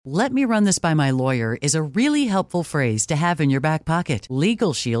"Let me run this by my lawyer" is a really helpful phrase to have in your back pocket.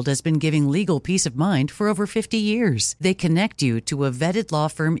 Legal Shield has been giving legal peace of mind for over 50 years. They connect you to a vetted law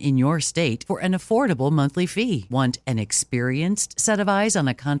firm in your state for an affordable monthly fee. Want an experienced set of eyes on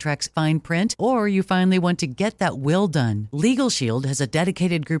a contract's fine print? Or you finally want to get that will done? Legal Shield has a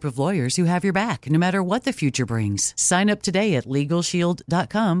dedicated group of lawyers who have your back, no matter what the future brings. Sign up today at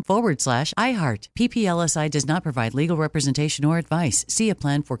LegalShield.com/iHeart. PPLSI does not provide legal representation or advice. See a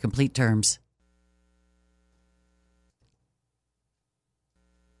plan for complete terms.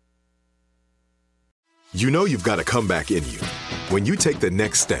 You know you've got a comeback in you. When you take the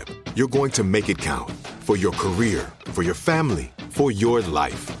next step, you're going to make it count. For your career, for your family, for your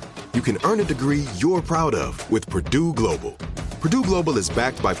life. You can earn a degree you're proud of with Purdue Global. Purdue Global is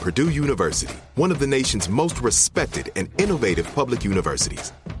backed by Purdue University, one of the nation's most respected and innovative public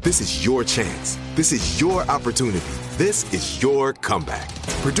universities. This is your chance. This is your opportunity. This is your comeback.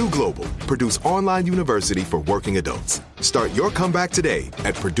 Purdue Global, Purdue's online university for working adults. Start your comeback today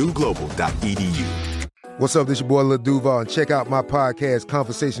at purdueglobal.edu. What's up, this your boy Lil Duval, and check out my podcast,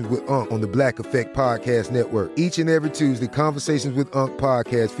 Conversations with Unc, on the Black Effect Podcast Network. Each and every Tuesday, Conversations with Unc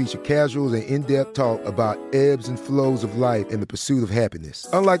podcast feature casual and in-depth talk about ebbs and flows of life and the pursuit of happiness.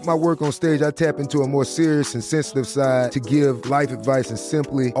 Unlike my work on stage, I tap into a more serious and sensitive side to give life advice and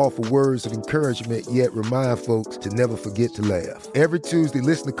simply offer words of encouragement, yet remind folks to never forget to laugh. Every Tuesday,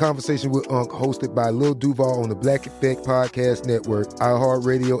 listen to Conversation with Unc, hosted by Lil Duval on the Black Effect Podcast Network,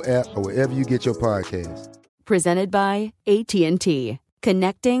 iHeartRadio app, or wherever you get your podcasts. Presented by AT&T.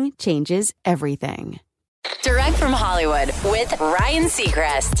 Connecting changes everything. Direct from Hollywood with Ryan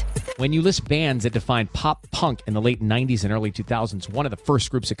Seacrest. When you list bands that defined pop punk in the late 90s and early 2000s, one of the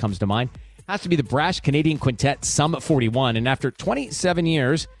first groups that comes to mind has to be the brash Canadian quintet Sum 41. And after 27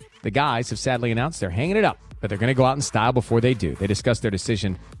 years, the guys have sadly announced they're hanging it up, but they're going to go out in style before they do. They discussed their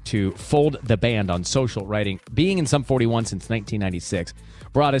decision to fold the band on social, writing, "Being in Sum 41 since 1996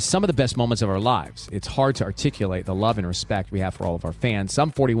 brought us some of the best moments of our lives. It's hard to articulate the love and respect we have for all of our fans. Sum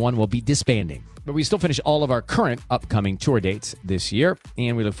 41 will be disbanding, but we still finish all of our current upcoming tour dates this year,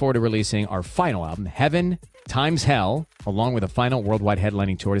 and we look forward to releasing our final album, Heaven Times Hell, along with a final worldwide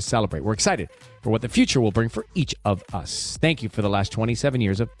headlining tour to celebrate. We're excited for what the future will bring for each of us. Thank you for the last 27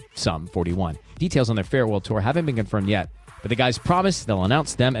 years of Sum 41. Details on their farewell tour haven't been confirmed yet, but the guys promise they'll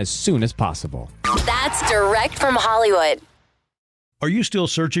announce them as soon as possible." That's direct from Hollywood. Are you still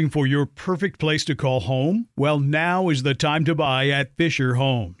searching for your perfect place to call home? Well, now is the time to buy at Fisher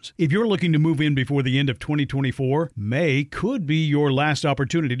Homes. If you're looking to move in before the end of 2024, May could be your last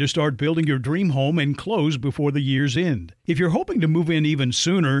opportunity to start building your dream home and close before the year's end. If you're hoping to move in even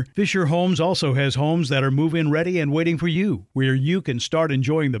sooner, Fisher Homes also has homes that are move-in ready and waiting for you, where you can start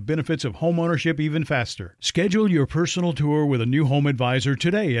enjoying the benefits of homeownership even faster. Schedule your personal tour with a new home advisor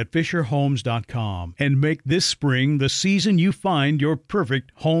today at FisherHomes.com and make this spring the season you find your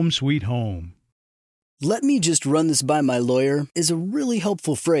perfect home sweet home. "Let me just run this by my lawyer" is a really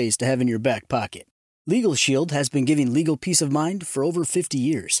helpful phrase to have in your back pocket. Legal Shield has been giving legal peace of mind for over 50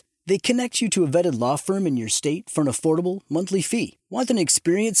 years. They connect you to a vetted law firm in your state for an affordable monthly fee. Want an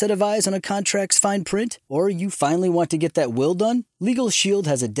experienced set of eyes on a contract's fine print? Or you finally want to get that will done? Legal Shield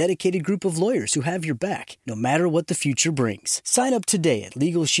has a dedicated group of lawyers who have your back, no matter what the future brings. Sign up today at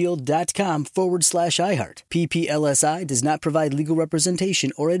LegalShield.com/iHeart. PPLSI does not provide legal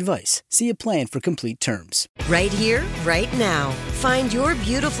representation or advice. See a plan for complete terms. Right here, right now. Find your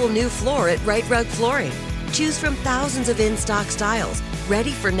beautiful new floor at Right Rug Flooring. Choose from thousands of in-stock styles,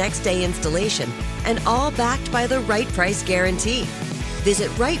 ready for next day installation, and all backed by the right price guarantee.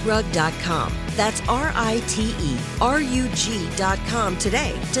 Visit rightrug.com. That's RITERUG.com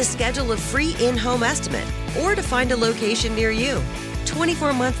today to schedule a free in-home estimate or to find a location near you.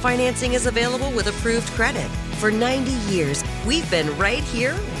 24-month financing is available with approved credit. For 90 years, we've been right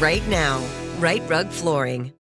here, right now. Right Rug Flooring.